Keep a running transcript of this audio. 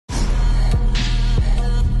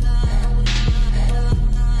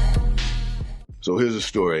So here's a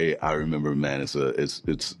story I remember, man. It's a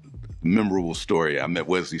memorable story. I met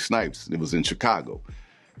Wesley Snipes. It was in Chicago,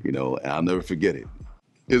 and I'll never forget it.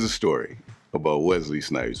 Here's a story about Wesley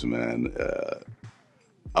Snipes, man.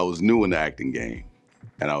 I was new in the acting game,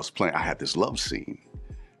 and I had this love scene,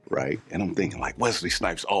 right? And I'm thinking, like, Wesley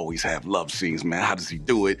Snipes always have love scenes, man. How does he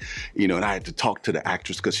do it? And I had to talk to the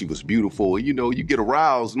actress because she was beautiful. You get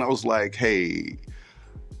aroused, and I was like, hey,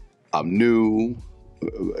 I'm new.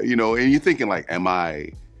 And you're thinking, like, am I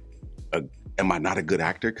not a good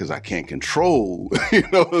actor because I can't control, you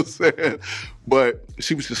know what I'm saying? But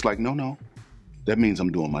she was just like, no, that means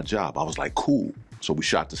I'm doing my job. I was like, cool. So we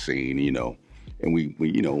shot the scene, and we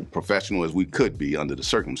professional as we could be under the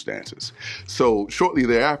circumstances. So shortly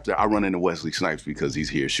thereafter, I run into Wesley Snipes because he's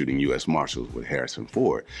here shooting U.S. Marshals with Harrison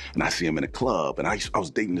Ford. And I see him in a club, and I was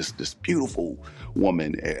dating this beautiful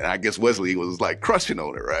woman, and I guess Wesley was like crushing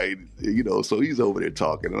on her, right? So he's over there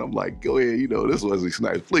talking, and I'm like, go ahead, this is Wesley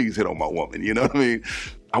Snipes, please hit on my woman, you know what I mean?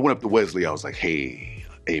 I went up to Wesley, I was like, hey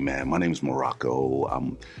man, my name's Morocco.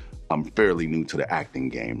 I'm fairly new to the acting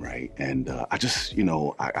game, right? And I just,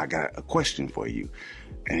 I got a question for you.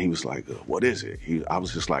 And he was like, what is it? I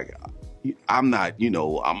was just like, I'm not,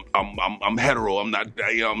 I'm hetero. I'm not,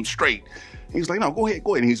 I'm straight. And he's like, no, go ahead.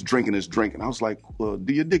 And he's drinking his drink. And I was like, well,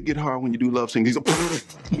 do your dick get hard when you do love scenes? He's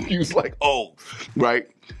like, he was like, oh, right?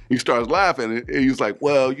 He starts laughing, and he was like,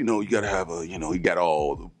 well, you got to have he got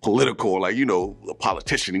all political, like, a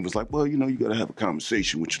politician. He was like, well, you got to have a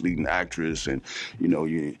conversation with your leading actress, and,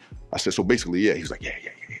 I said, so basically, yeah. He was like, yeah.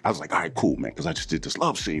 I was like, all right, cool, man, because I just did this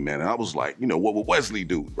love scene, man. And I was like, what would Wesley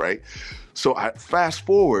do, right? So I fast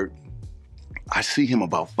forward, I see him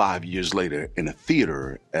about 5 years later in a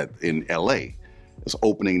theater in L.A. It's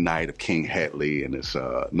opening night of King Hatley, and it's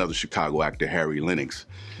another Chicago actor, Harry Lennox,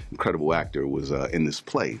 incredible actor, was in this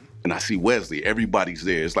play. And I see Wesley. Everybody's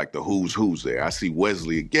there. It's like the who's there. I see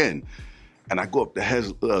Wesley again, and I go up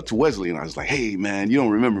to Wesley, and I was like, hey, man, you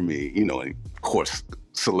don't remember me. And of course,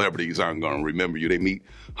 celebrities aren't going to remember you. They meet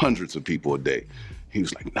hundreds of people a day. He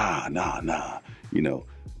was like, nah.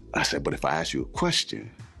 I said, but if I ask you a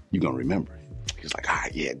question, you're going to remember it. He's like, all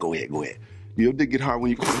right, yeah, go ahead. Your dick get hard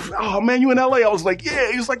when you, oh man, you in LA? I was like,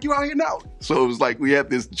 yeah. He was like, you out here now? So it was like, we had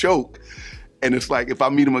this joke, and it's like, if I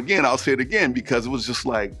meet him again, I'll say it again, because it was just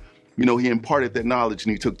like, he imparted that knowledge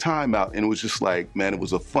and he took time out, and it was just like, man, it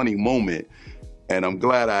was a funny moment. And I'm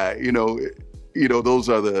glad those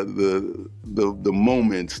are the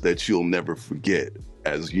moments that you'll never forget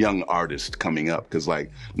as young artists coming up. Because like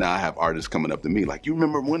now I have artists coming up to me like, you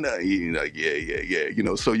remember when that? Like,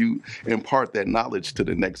 yeah. So you impart that knowledge to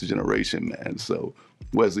the next generation, man. So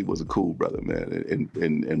Wesley was a cool brother, man,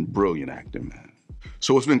 and brilliant actor, man.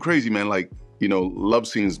 So it's been crazy, man. Like, love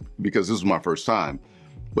scenes, because this was my first time,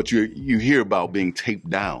 but you hear about being taped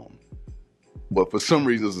down. But for some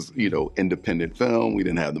reasons, independent film, we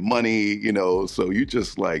didn't have the money, so you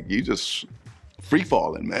just free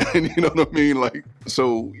falling, man. You know what I mean? Like,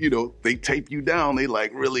 so, they tape you down. They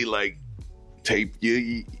really tape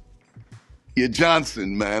your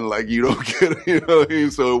Johnson, man. Like, you don't get it, you know what I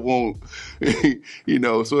mean? So it won't,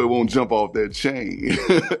 so it won't jump off that chain.